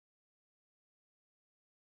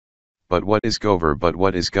but what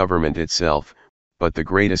is government itself, but the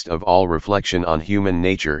greatest of all reflection on human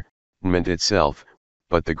nature, government itself,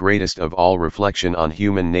 but the greatest of all reflection on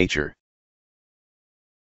human nature.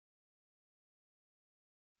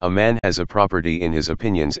 A man has a property in his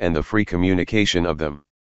opinions and the free communication of them.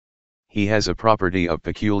 He has a property of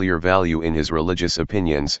peculiar value in his religious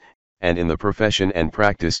opinions, and in the profession and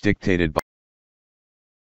practice dictated by.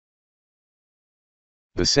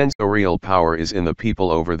 The censorial power is in the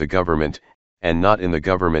people over the government, and not in the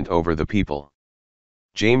government over the people.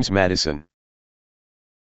 James Madison.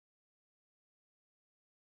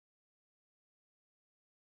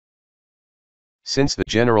 Since the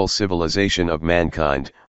general civilization of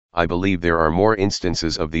mankind, I believe there are more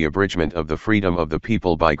instances of the abridgment of the freedom of the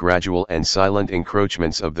people by gradual and silent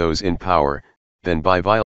encroachments of those in power, than by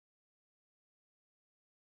violence.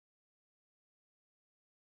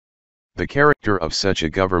 The character of such a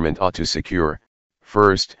government ought to secure,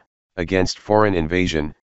 first, against foreign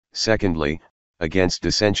invasion, secondly, against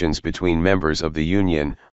dissensions between members of the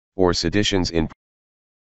Union, or seditions in.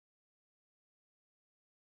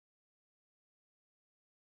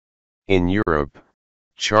 In Europe,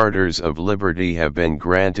 charters of liberty have been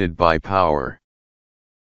granted by power.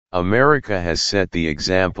 America has set the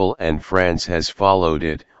example and France has followed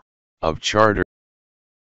it, of charter.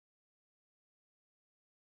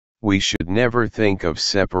 We should never think of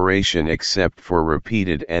separation except for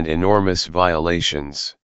repeated and enormous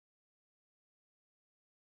violations.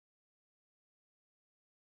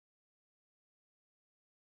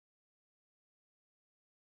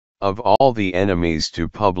 Of all the enemies to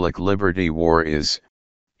public liberty, war is,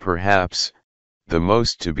 perhaps, the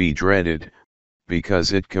most to be dreaded,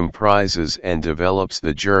 because it comprises and develops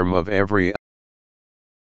the germ of every.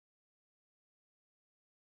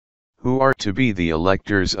 Who are to be the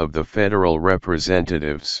electors of the federal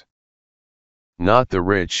representatives? Not the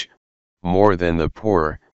rich, more than the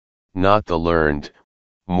poor, not the learned,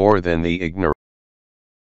 more than the ignorant.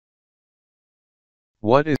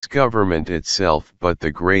 What is government itself but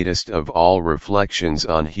the greatest of all reflections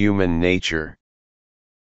on human nature?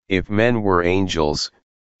 If men were angels,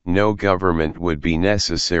 no government would be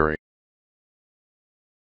necessary.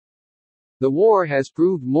 The war has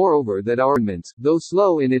proved moreover that our government, though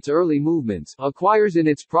slow in its early movements, acquires in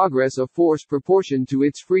its progress a force proportioned to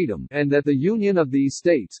its freedom, and that the union of these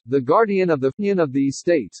states, the guardian of the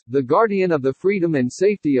freedom and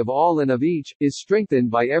safety of all and of each, is strengthened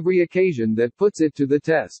by every occasion that puts it to the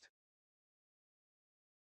test.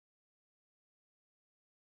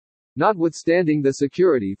 Notwithstanding the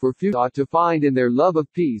security for future ought to find in their love of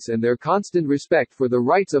peace and their constant respect for the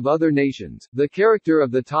rights of other nations, the character of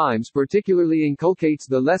the times particularly inculcates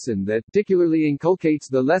the lesson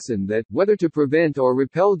that, whether to prevent or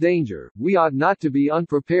repel danger, we ought not to be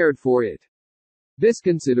unprepared for it. This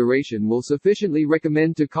consideration will sufficiently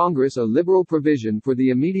recommend to Congress a liberal provision for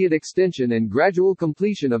the immediate extension and gradual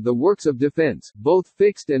completion of the works of defense, both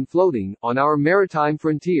fixed and floating, on our maritime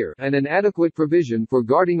frontier, and an adequate provision for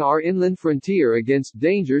guarding our inland frontier against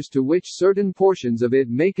dangers to which certain portions of it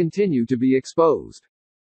may continue to be exposed.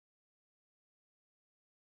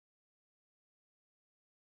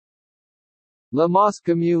 La mas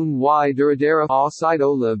commune y duradera ha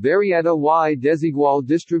sido la variedad y desigual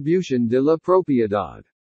distribución de la propiedad.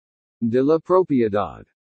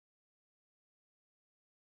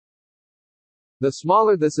 The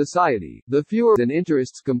smaller the society, the fewer and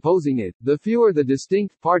interests composing it, the fewer the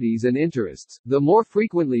distinct parties and interests, the more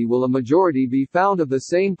frequently will a majority be found of the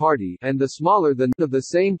same party, and the smaller the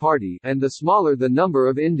number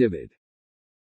of individuals.